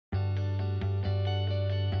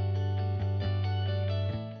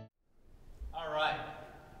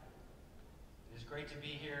to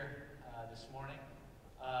be here this morning.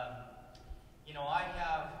 You know, I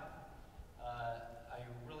have a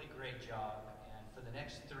really great job, and for the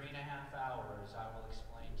next 3.5 hours, I will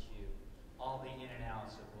explain to you all the in and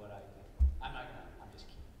outs of what I do. I'm just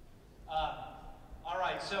kidding. All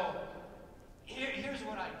right, so here's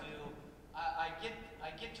what I do. I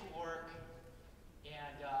get to work,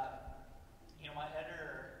 and you know, my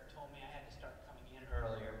editor told me I had to start coming in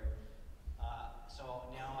earlier. So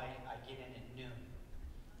now I get in at noon.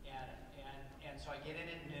 And so I get in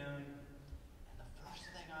at noon, and the first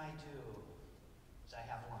thing I do is I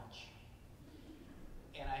have lunch.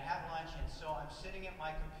 And I have lunch, and so I'm sitting at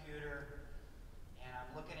my computer, and I'm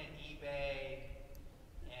looking at eBay,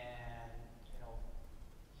 and, you know,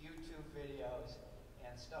 YouTube videos,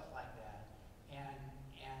 and stuff like that. And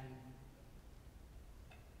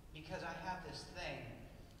because I have this thing,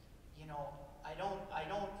 you know, I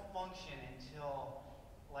don't function until,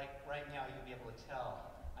 like right now, you'll be able to tell,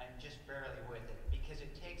 I'm just barely with it, because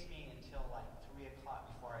it takes me until like 3 o'clock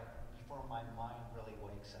before my mind really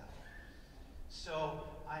wakes up. So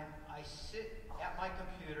I sit at my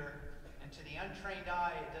computer, and to the untrained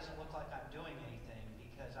eye, it doesn't look like I'm doing anything,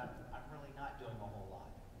 because I'm really not doing a whole lot.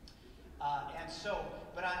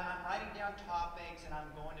 But I'm writing down topics, and I'm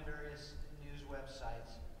going to various news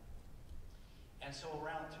websites. And so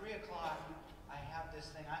around 3 o'clock, I have this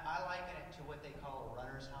thing. I liken it to what they call a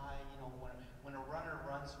runner's high. You know, when a runner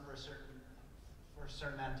runs for a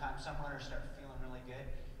certain amount of time, some runners start feeling really good.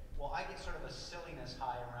 Well, I get sort of a silliness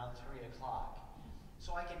high around 3 o'clock.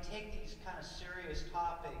 So I can take these kind of serious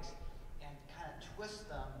topics and kind of twist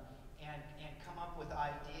them and come up with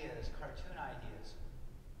ideas, cartoon ideas.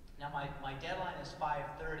 Now my deadline is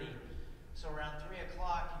 5:30, so around 3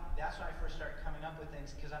 o'clock, that's when I first start coming up with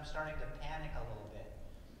things, because I'm starting to panic a little bit.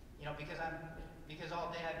 You know, because all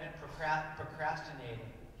day I've been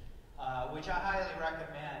procrastinating, which I highly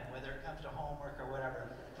recommend, whether it comes to homework or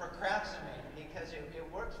whatever. Procrastinate, because it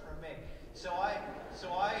works for me. So I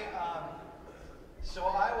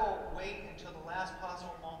will wait until the last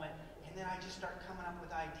possible moment, and then I just start coming up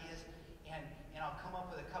with ideas, and I'll come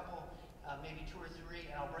up with a couple, maybe 2 or 3,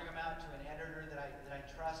 and I'll bring them out to an editor that I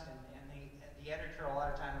trust, and the editor a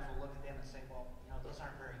lot of times will look at them and say, well, you know, those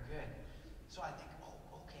aren't very good. So I think, oh,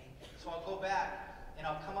 okay. So I'll go back, and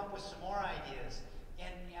I'll come up with some more ideas.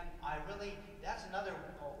 And I really, that's another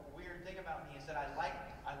weird thing about me, is that I like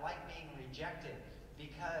being rejected,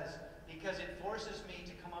 because it forces me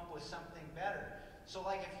to come up with something better. So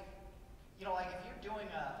like if you're doing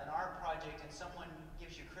an art project and someone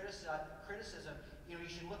gives you criticism, you know, you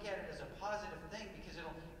should look at it as a positive thing, because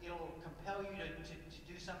it'll compel you to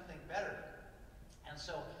do something better. And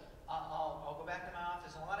so I'll go back to my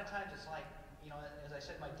office, and a lot of times it's like, you know, as I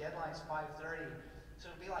said, my deadline's 5:30, so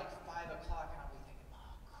it'll be like 5 o'clock, and I'll be thinking,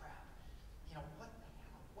 oh crap, you know,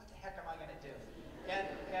 what the heck am I going to do? And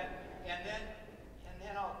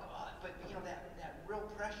then I'll, but you know, that real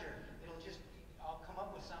pressure, I'll come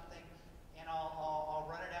up with something, and I'll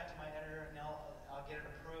run it out to my editor, and I'll get it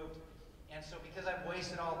approved. And so because I've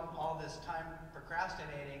wasted all this time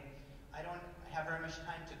procrastinating, I don't have very much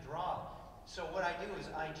time to draw. So what I do is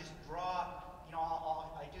I just draw, you know,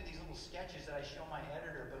 I do these little sketches that I show my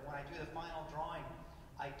editor, but when I do the final drawing,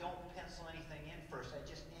 I don't pencil anything in first, I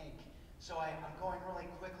just ink. So I'm going really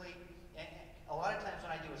quickly, and a lot of times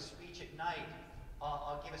when I do a speech at night,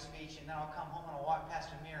 I'll give a speech, and then I'll come home and I'll walk past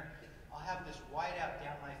a mirror. I'll have this whiteout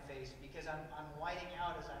down my face, because I'm whiting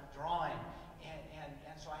out as I'm drawing,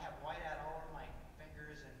 and so I have whiteout all over my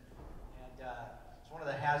fingers, and it's one of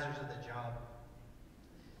the hazards of the job.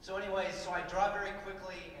 So anyways, so I draw very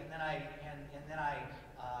quickly, and then I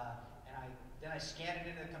scan it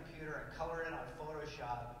into the computer and color it on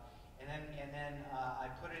Photoshop, and then I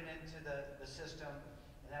put it into the system,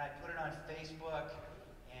 and then I put it on Facebook,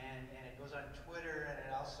 and it goes on Twitter,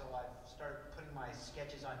 and I've started putting my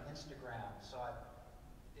sketches on Instagram. So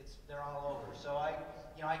they're all over. So I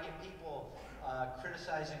get people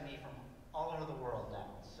criticizing me from all over the world now.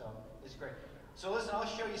 So it's great. So listen, I'll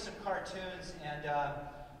show you some cartoons, and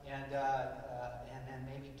then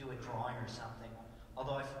maybe do a drawing or something.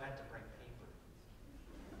 Although I forgot to bring paper.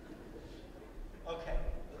 Okay.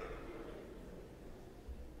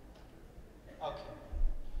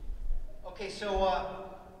 Okay. So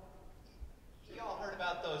you all heard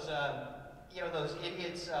about those, those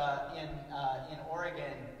idiots in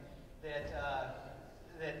Oregon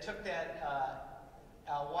that took that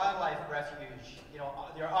wildlife refuge. You know,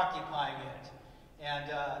 they're occupying it, and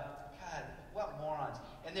God, what morons!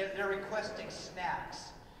 And they're requesting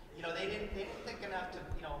snacks. You know, they didn't think enough to,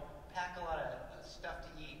 you know, pack a lot of stuff to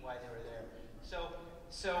eat while they were there. So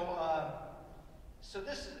so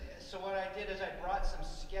what I did is I brought some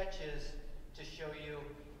sketches to show you,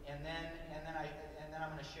 and then I'm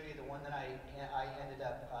going to show you the one that I ended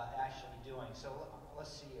up actually doing. So let's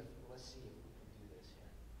see if we can do this here.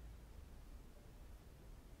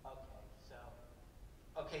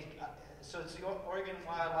 So it's the Oregon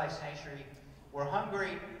Wildlife Sanctuary. We're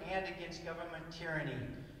hungry and against government tyranny.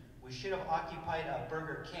 We should have occupied a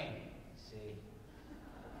Burger King. See,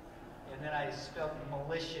 and then I spelled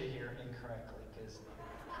militia here incorrectly.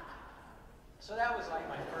 So that was like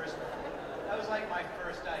my first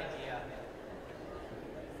idea.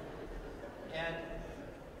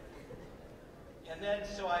 And then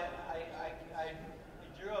so I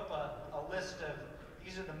drew up a list of,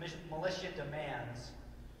 these are the militia demands.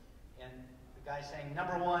 And the guy saying,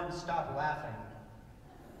 number 1, stop laughing.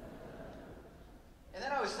 And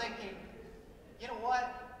then I was thinking, you know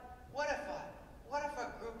what? What if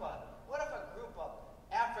a group of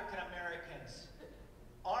African Americans,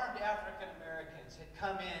 armed African Americans, had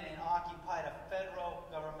come in and occupied a federal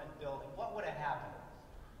government building? What would have happened?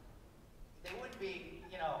 They wouldn't be,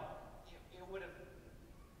 it would have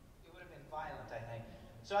been violent, I think.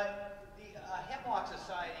 So the Hemlock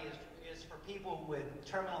Society is for people with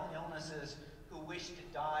terminal illnesses who wish to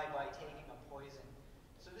die by taking a poison.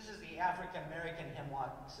 So this is the African American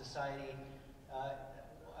Hemlock Society.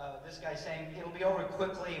 This guy's saying, it'll be over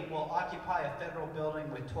quickly, we'll occupy a federal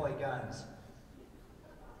building with toy guns.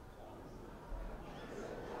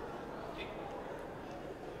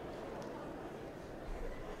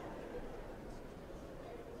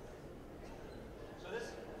 So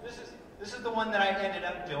this is the one that I ended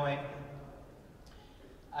up doing.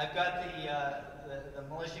 I've got the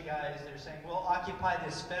militia guys, they're saying, we'll occupy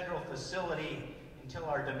this federal facility until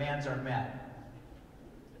our demands are met.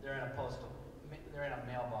 They're in a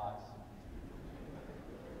mailbox.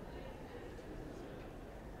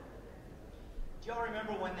 Do y'all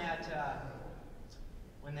remember when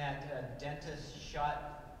that dentist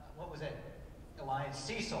shot, what was it? Lion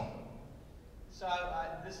Cecil. So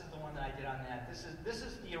this is the one that I did on that. This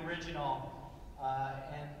is the original,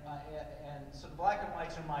 and so the black and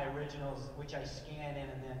whites are my originals, which I scan in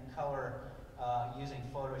and then color using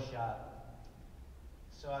Photoshop.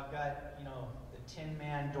 So I've got, the Tin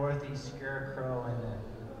Man, Dorothy, Scarecrow, and the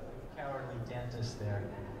cowardly dentist there.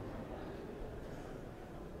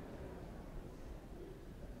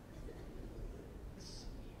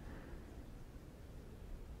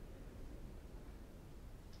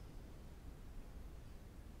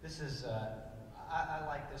 This is, I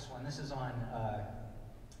like this one. This is on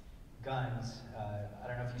guns. I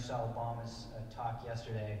don't know if you saw Obama's talk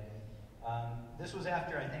yesterday. This was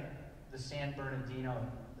after, I think, the San Bernardino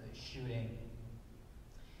shooting.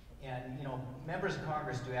 And, members of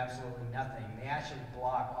Congress do absolutely nothing. They actually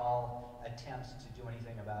block all attempts to do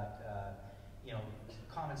anything about,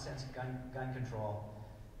 common sense gun control.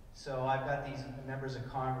 So I've got these members of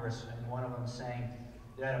Congress, and one of them saying,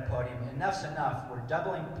 they're at a podium, enough's enough.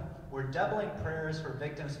 We're doubling prayers for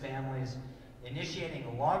victims' families,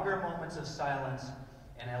 initiating longer moments of silence,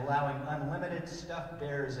 and allowing unlimited stuffed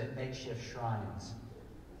bears at makeshift shrines.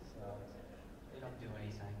 So they don't do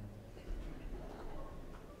anything.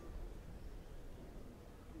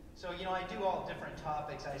 So, I do all different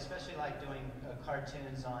topics. I especially like doing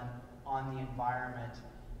cartoons on the environment.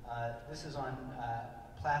 This is on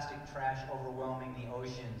plastic trash overwhelming the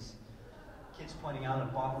oceans. Kids pointing out a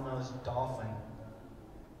bottlenose dolphin.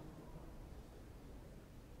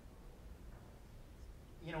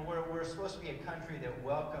 We're supposed to be a country that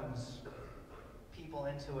welcomes people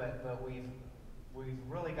into it, but we've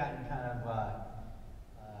really gotten kind of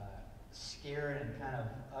scared and kind of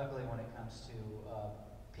ugly when it comes to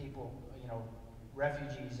people,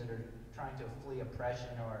 refugees that are trying to flee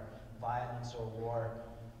oppression or violence or war.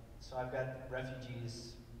 So I've got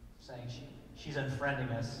refugees saying she's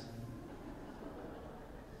unfriending us.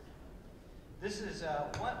 This is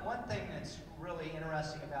one thing that's really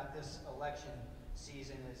interesting about this election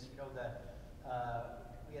season is,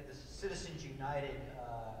 we had the Citizens United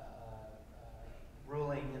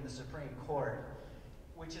ruling in the Supreme Court,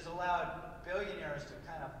 which has allowed billionaires to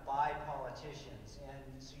kind of buy politicians.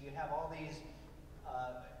 And so you have all these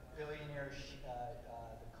billionaires,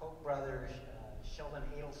 the Koch brothers, Sheldon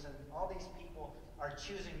Adelson, all these people are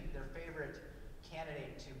choosing their favorite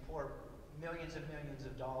candidate to pour millions and millions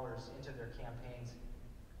of dollars into their campaigns.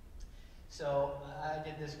 So I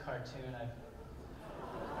did this cartoon.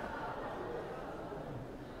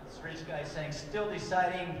 This rich guy saying, still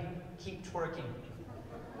deciding, keep twerking.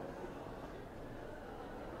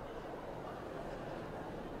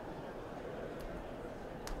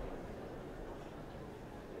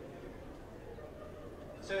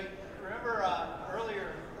 So remember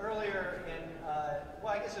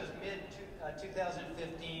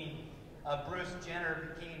Bruce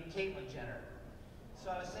Jenner became Caitlyn Jenner. So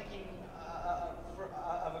I was thinking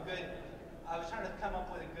I was trying to come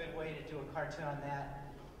up with a good way to do a cartoon on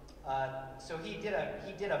that. So he did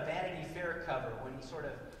a Vanity Fair cover when he sort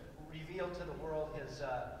of revealed to the world his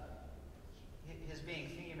being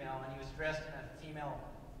female, and he was dressed in a female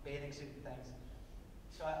bathing suit and things.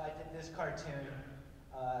 So I did this cartoon.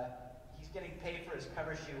 He's getting paid for his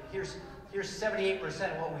cover shoot. Here's 78%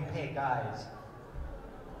 of what we pay guys.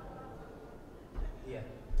 Yeah,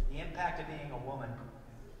 the impact of being a woman.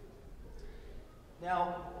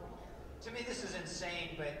 Now, to me this is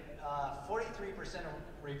insane, but 43% of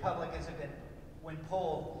Republicans have been, when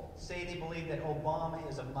polled, say they believe that Obama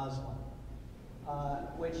is a Muslim,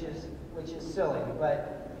 which is silly.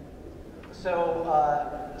 But so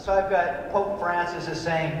I've got Pope Francis is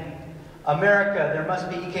saying, America, there must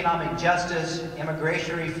be economic justice,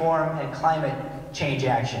 immigration reform, and climate change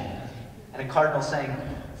action. And a cardinal saying,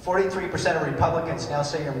 43% of Republicans now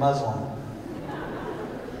say you're Muslim.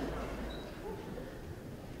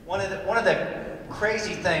 One of the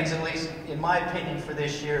crazy things, at least in my opinion, for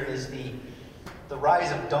this year is the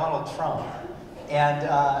rise of Donald Trump. And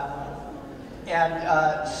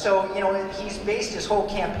so, you know, he's based his whole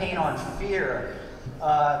campaign on fear.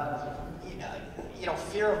 You know,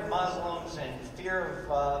 fear of Muslims and fear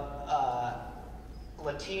of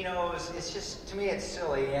Latinos. It's just, to me, it's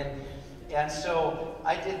silly. And so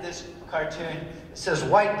I did this cartoon. It says,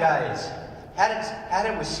 white guys, had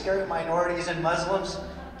it with scary minorities and Muslims,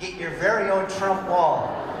 get your very own Trump wall.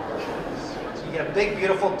 So you get a big,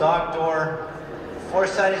 beautiful dog door,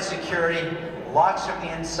 four-sided security, locks from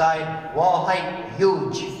the inside, wall height,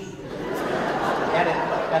 huge.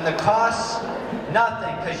 And the costs,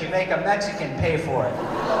 nothing, because you make a Mexican pay for it.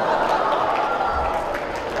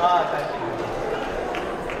 Thank you.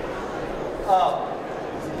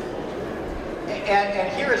 And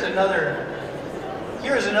here's another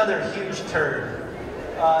huge turd.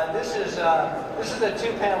 This is a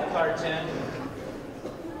two-panel cartoon.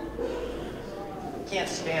 Can't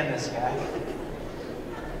stand this guy.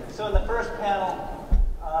 So in the first panel,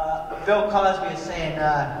 Bill Cosby is saying,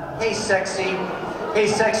 hey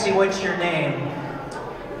sexy, what's your name?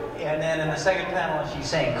 And then in the second panel, she's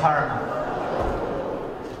saying karma.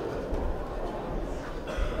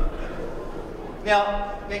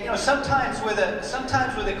 Now, you know, sometimes with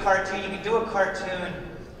a cartoon, you can do a cartoon,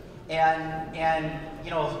 and you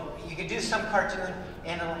know, you can do some cartoon,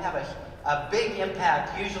 and it'll have a big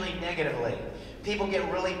impact, usually negatively. People get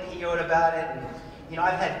really PO'd about it, and you know,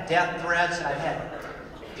 I've had death threats, and I've had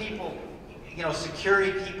people, you know,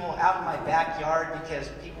 security people out in my backyard because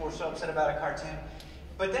people were so upset about a cartoon.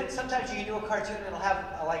 But then sometimes you can do a cartoon, and it'll have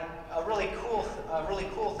a really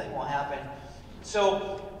cool thing will happen.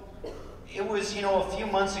 So it was, you know, a few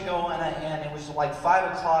months ago, and it was like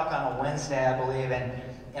 5 o'clock on a Wednesday, I believe,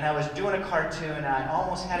 and I was doing a cartoon, and I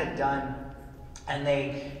almost had it done, and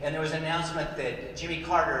there was an announcement that Jimmy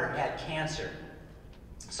Carter had cancer.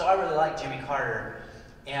 So I really like Jimmy Carter,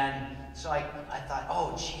 and so I thought,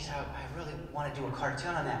 oh, geez, I really want to do a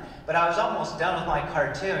cartoon on that. But I was almost done with my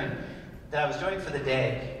cartoon that I was doing for the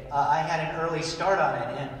day. I had an early start on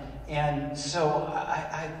it, and so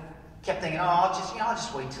I kept thinking, oh, I'll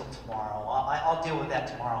just wait till tomorrow. I'll deal with that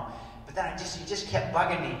tomorrow. But then it just kept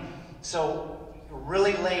bugging me. So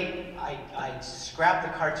really late, I scrapped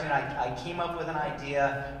the cartoon. I came up with an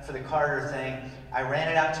idea for the Carter thing. I ran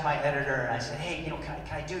it out to my editor, and I said, hey, you know, can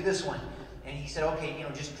I do this one? And he said, okay, you know,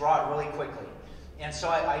 just draw it really quickly. And so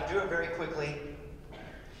I drew it very quickly.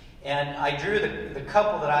 And I drew the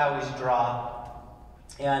couple that I always draw.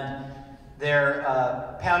 And they're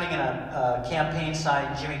pounding in a campaign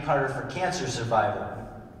sign, Jimmy Carter for Cancer Survivor.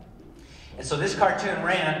 And so this cartoon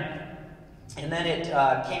ran, and then it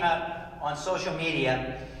came out on social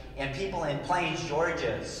media, and people in Plains,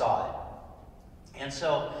 Georgia saw it. And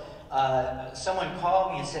so someone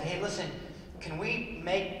called me and said, hey, listen, can we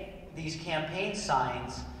make these campaign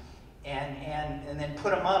signs and then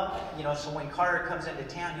put them up, you know, so when Carter comes into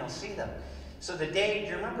town, he'll see them. So the day, do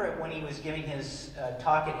you remember when he was giving his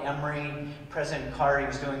talk at Emory, President Carter, he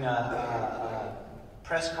was doing a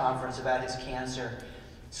press conference about his cancer.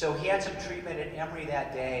 So he had some treatment at Emory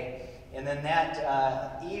that day, and then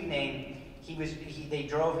that evening, they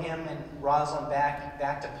drove him and Rosalind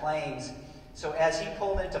back to Plains. So as he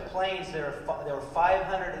pulled into Plains, there were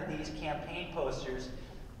 500 of these campaign posters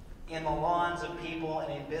in the lawns of people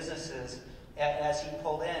and in businesses as he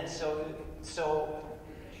pulled in. So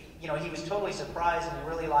you know, he was totally surprised and he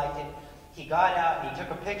really liked it. He got out and he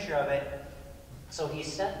took a picture of it. So he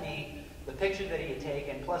sent me the picture that he had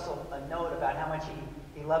taken, plus a note about how much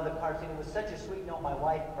he loved the cartoon. It was such a sweet note, my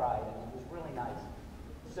wife cried, and it was really nice.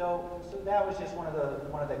 So that was just one of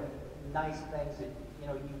the nice things that, you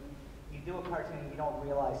know, you do a cartoon and you don't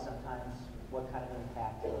realize sometimes what kind of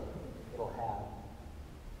impact it'll have.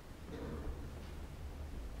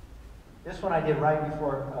 This one I did right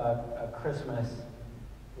before Christmas.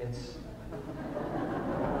 It's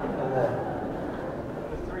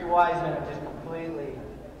the three wise men have just completely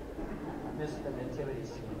missed the nativity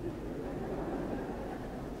scene.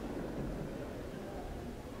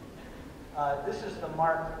 This is the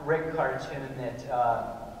Mark Rick cartoon that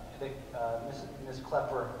Ms.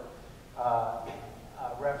 Klepper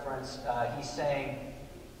referenced. He's saying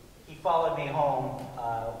he followed me home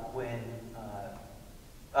when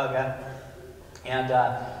and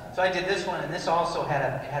so I did this one, and this also had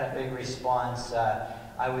a big response.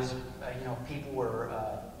 I was, you know, people were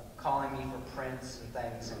calling me for prints and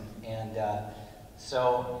things, and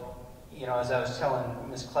so, you know, as I was telling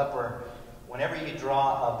Ms. Klepper, whenever you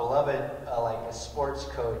draw a beloved, like a sports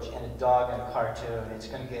coach and a dog in a cartoon, it's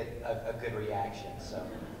going to get a good reaction. So,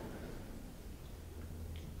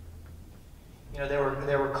 you know,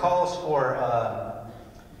 there were calls for, a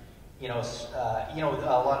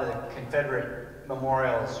lot of the Confederate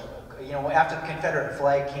memorials. You know, after the Confederate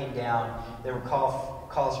flag came down, there were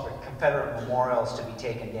calls for Confederate memorials to be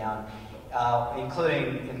taken down,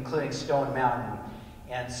 including Stone Mountain.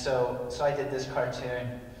 And so I did this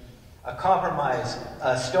cartoon. A compromise.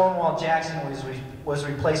 Stonewall Jackson was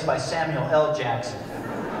replaced by Samuel L. Jackson.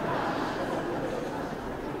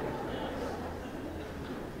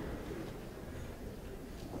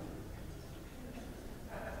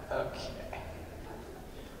 Okay.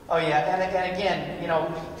 Oh yeah, and again, you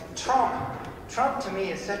know, Trump to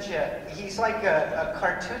me is he's like a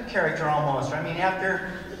cartoon character almost. I mean, after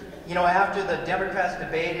the Democrats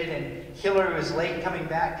debated and Hillary was late coming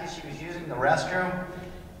back because she was using the restroom,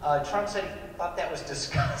 Trump said he thought that was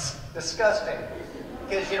disgusting.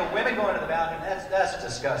 Because, you know, women going to the bathroom, that's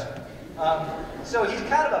disgusting. So he's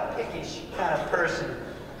kind of a pickish kind of person.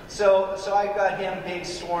 So I got him being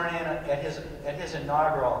sworn in at his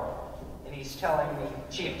inaugural, and he's telling the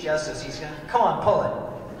Chief Justice, he's going, come on, pull it.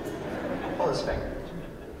 Pull his finger.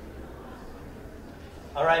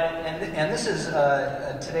 All right, and this is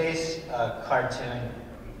today's cartoon.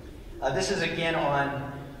 This is again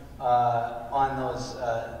on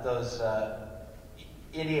those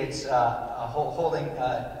idiots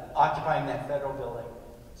occupying that federal building.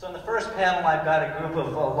 So in the first panel, I've got a group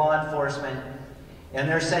of law enforcement, and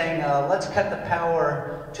they're saying, let's cut the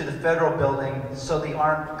power to the federal building so the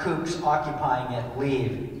armed kooks occupying it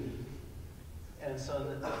leave. And so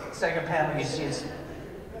in the second panel, you see it's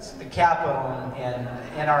the Capitol, and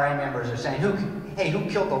NRA members are saying, who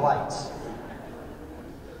killed the lights?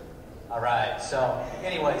 All right, so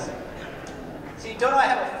anyways, see, don't I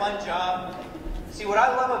have a fun job? See, what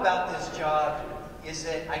I love about this job is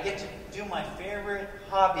that I get to do my favorite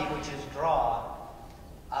hobby, which is draw,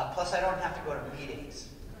 plus I don't have to go to meetings.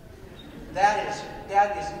 That is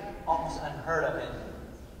almost unheard of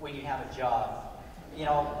when you have a job. You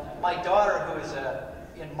know, my daughter, who is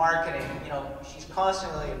in marketing, you know, she's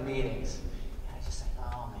constantly in meetings. And I just think,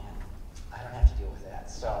 oh man, I don't have to deal with that.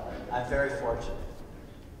 So I'm very fortunate.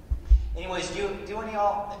 Anyways, do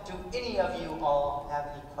any of you all have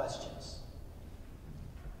any questions?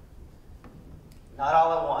 Not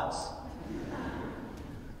all at once.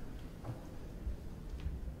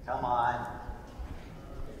 Come on.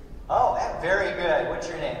 Oh, very good. What's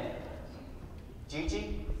your name?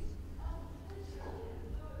 Gigi?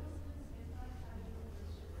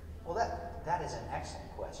 Well, that is an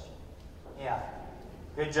excellent question. Yeah.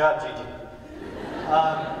 Good job, Gigi.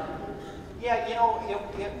 Yeah, you know,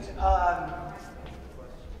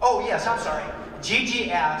 oh yes, I'm sorry. Gigi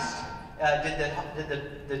asked,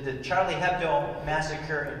 did the Charlie Hebdo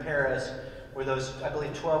massacre in Paris, where those, I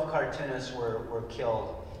believe, 12 cartoonists were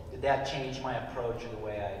killed, did that change my approach or the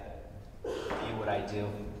way I view what I do?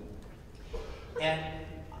 And,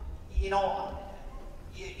 you know,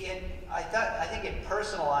 I think it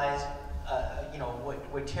personalized, you know,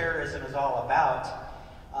 what terrorism is all about.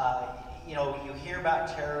 You know, you hear about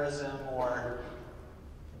terrorism or,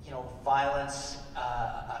 you know, violence,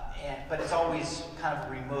 but it's always kind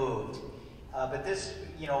of removed. But this,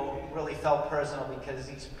 you know, really felt personal because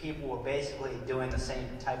these people were basically doing the same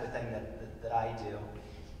type of thing that I do.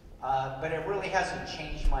 But it really hasn't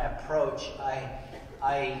changed my approach.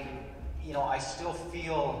 You know, I still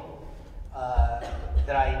feel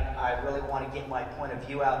that I really want to get my point of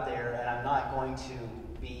view out there, and I'm not going to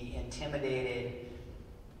be intimidated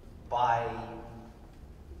by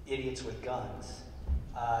idiots with guns.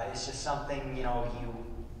 It's just something, you know,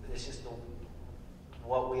 it's just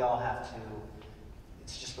what we all have to,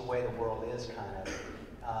 it's just the way the world is, kind of.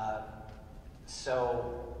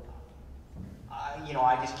 So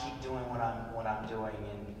I just keep doing what I'm doing,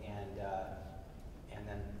 and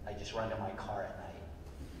then I just run to my car at night.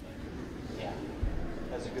 Yeah,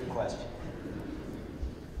 that's a good question.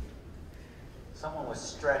 Someone was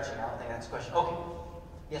stretching. I don't think that's a question. Okay.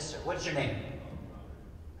 Yes, sir. What's your name?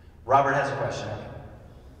 Robert has a question. Okay.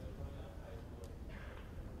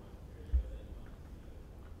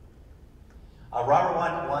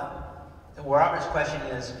 Robert's question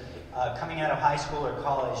is, coming out of high school or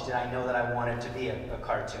college, did I know that I wanted to be a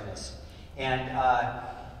cartoonist? And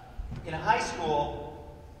in high school,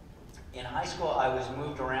 I was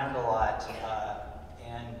moved around a lot,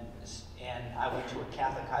 and I went to a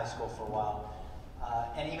Catholic high school for a while.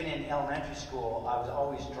 And even in elementary school, I was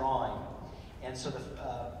always drawing. And so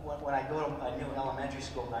when I go to a new elementary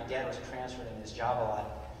school, my dad was transferred in his job a lot.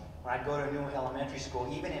 When I go to a new elementary school,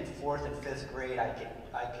 even in 4th and 5th grade, I could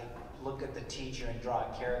look at the teacher and draw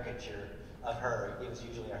a caricature of her. It was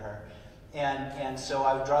usually a her. And so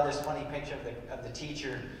I would draw this funny picture of the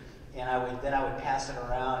teacher, and I would pass it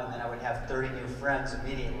around, and then I would have 30 new friends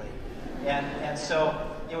immediately. And so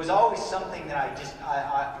it was always something that I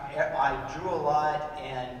drew a lot,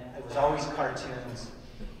 and it was always cartoons.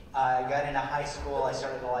 I got into high school, I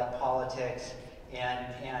started to like politics, and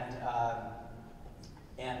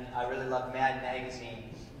I really loved Mad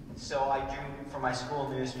Magazine. So I drew for my school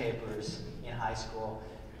newspapers in high school,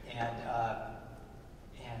 and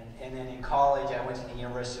then in college I went to the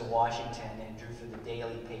University of Washington and drew for the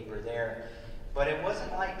daily paper there. But it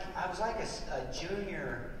wasn't like, I was like a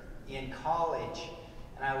junior in college,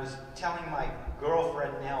 and I was telling my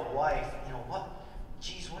girlfriend, now wife,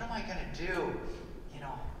 what am I going to do?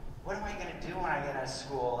 What am I going to do when I get out of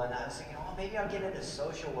school? And I was thinking, maybe I'll get into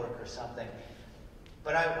social work or something.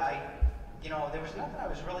 But there was nothing I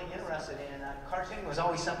was really interested in. Cartooning was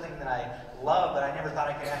always something that I loved, but I never thought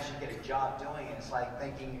I could actually get a job doing it. It's like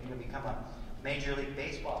thinking you're going to become a Major League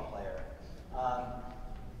Baseball player.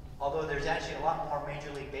 Although there's actually a lot more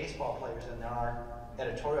Major League Baseball players than there are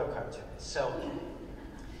editorial cartoonists.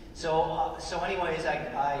 So anyways,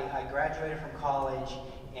 I graduated from college,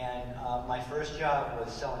 and my first job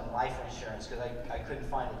was selling life insurance because I couldn't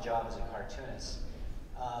find a job as a cartoonist.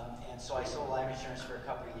 And so I sold life insurance for a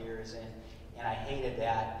couple of years, and I hated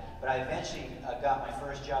that. But I eventually got my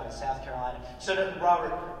first job in South Carolina. So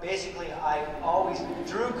Robert, basically I always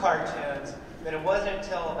drew cartoons, but it wasn't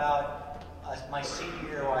until about my senior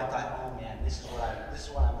year where I thought, oh man, this is what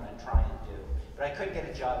I'm going to try and do. But I couldn't get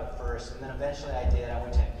a job at first, and then eventually I did. I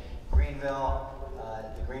went to Greenville,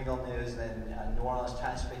 the Greenville News, then New Orleans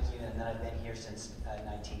Times-Picayune, and then I've been here since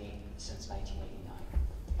 1989.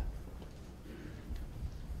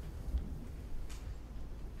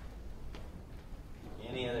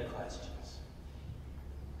 Any other questions?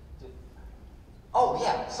 Oh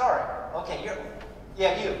yeah, sorry. Okay, you. Do you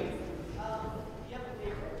have a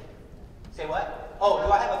favorite? Say what? Oh,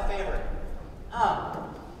 do I have a favorite?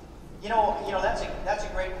 That's a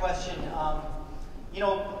great question.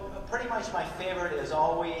 Pretty much my favorite is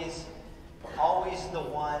always the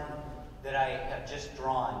one that I have just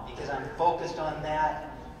drawn, because I'm focused on that,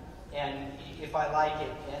 and if I like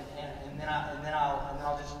it, and then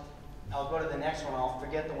I'll go to the next one. I'll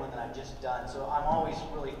forget the one that I've just done. So I'm always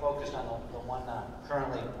really focused on the one that I'm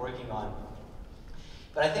currently working on.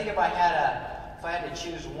 But I think if I had to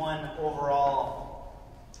choose one overall,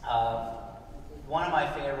 one of my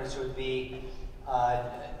favorites would be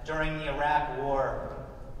during the Iraq War,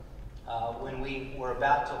 when we were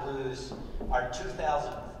about to lose our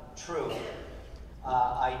 2,000th troop.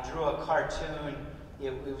 I drew a cartoon.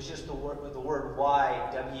 It was just the word Y,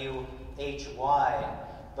 W-H-Y,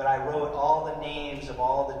 but I wrote all the names of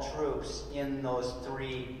all the troops in those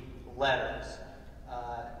 3 letters.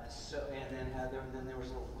 And then there was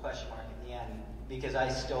a little question mark at the end, because I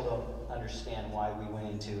still don't understand why we went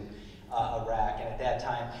into Iraq. And at that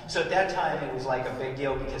time, it was like a big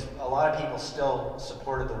deal, because a lot of people still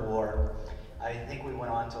supported the war. I think we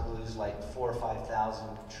went on to lose like 4,000 or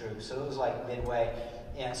 5,000 troops, so it was like midway.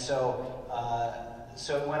 And so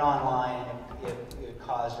it went online, and it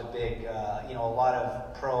caused a big, a lot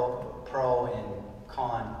of pro and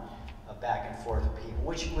con back and forth with people,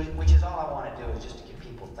 which is all I want to do, is just to get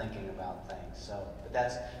people thinking about things. So, but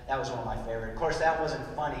that was one of my favorite. Of course, that wasn't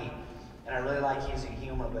funny, and I really like using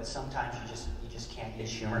humor, but sometimes you just can't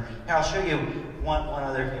use humor. Here, I'll show you one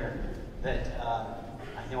other here that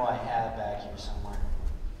I know I have back here somewhere.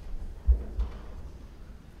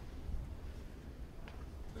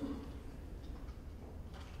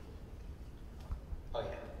 Oh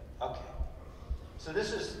yeah, okay. So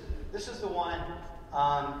this is the one.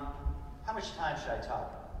 How much time should I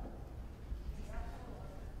talk?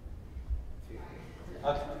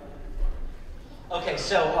 Okay. Okay,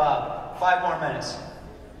 so 5 more minutes.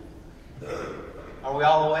 Are we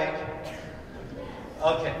all awake?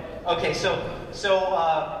 Okay. Okay. So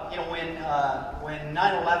you know, when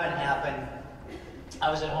 9/11 happened, I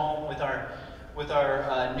was at home with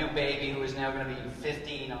our new baby, who is now going to be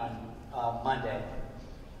 15 on Monday.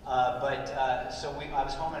 So I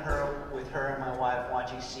was home with her and my wife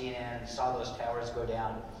watching CNN and saw those towers go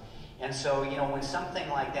down. And so, you know, when something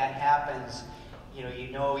like that happens, you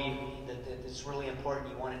know that it's really important.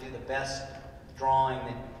 You want to do the best drawing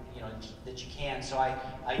that you can. So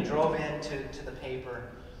I drove into the paper,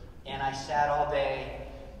 and I sat all day,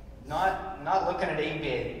 not looking at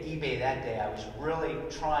eBay that day. I was really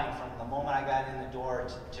trying from the moment I got in the door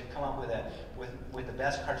to come up with the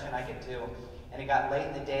best cartoon I could do. And it got late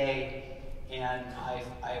in the day, and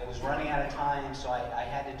I was running out of time, so I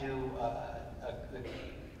had to do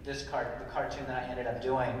the cartoon that I ended up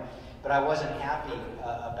doing. But I wasn't happy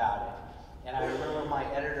about it. And I remember my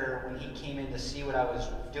editor, when he came in to see what I was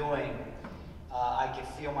doing, I could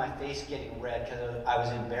feel my face getting red because I was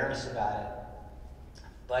embarrassed about it.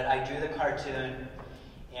 But I drew the cartoon,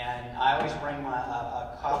 and I always bring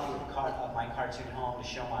a copy of my cartoon home to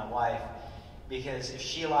show my wife, because if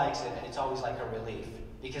she likes it, it's always like a relief.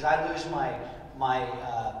 Because I lose my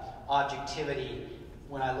objectivity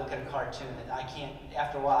when I look at a cartoon, that I can't,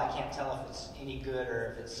 after a while, I can't tell if it's any good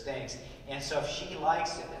or if it stinks. And so if she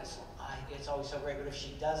likes it, it's always so great. But if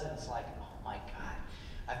she doesn't, it's like, oh my God,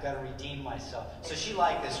 I've got to redeem myself. So she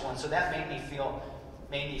liked this one, so that made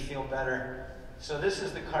me feel better. So this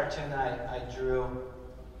is the cartoon that I drew.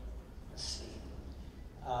 Let's see.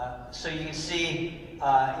 So you can see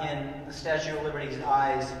in the Statue of Liberty's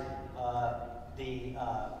eyes,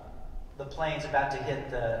 the plane's about to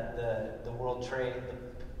hit the World Trade,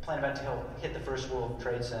 the plane about to hit the first World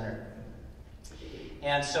Trade Center.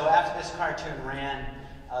 And so after this cartoon ran,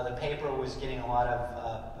 the paper was getting a lot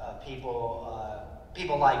of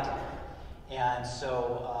people liked it. And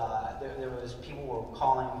so there was people were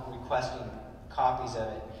calling, requesting copies of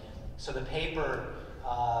it. So the paper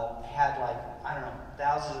had, like, I don't know,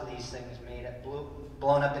 thousands of these things made up,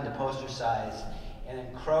 blown up into poster size. And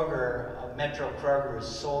then Kroger, Metro Kroger,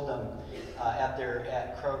 sold them at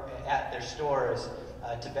their stores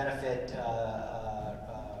to benefit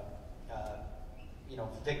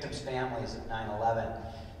victims' families of 9/11.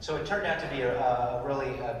 So it turned out to be a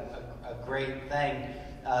really great thing.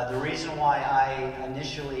 The reason why I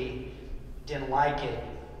initially didn't like it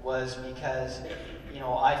was because,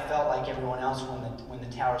 I felt like everyone else when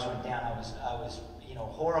the towers went down. I was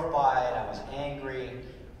horrified. I was angry.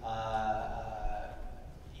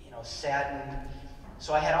 Saddened.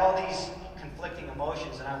 So I had all these conflicting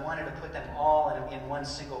emotions, and I wanted to put them all in one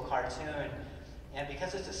single cartoon. And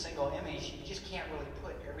because it's a single image, you just can't really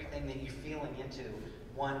put everything that you're feeling into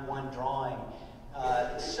one drawing.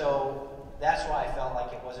 So that's why I felt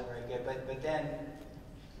like it wasn't very good. But then,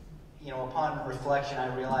 upon reflection,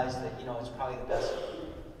 I realized that it's probably the best.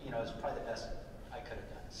 It's probably the best I could have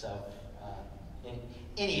done. So,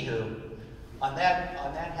 anywho, on that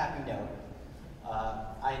happy note.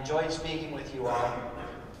 I enjoyed speaking with you all.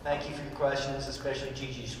 Thank you for your questions, especially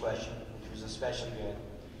Gigi's question, which was especially good.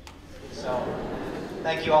 So,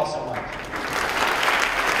 thank you all so much.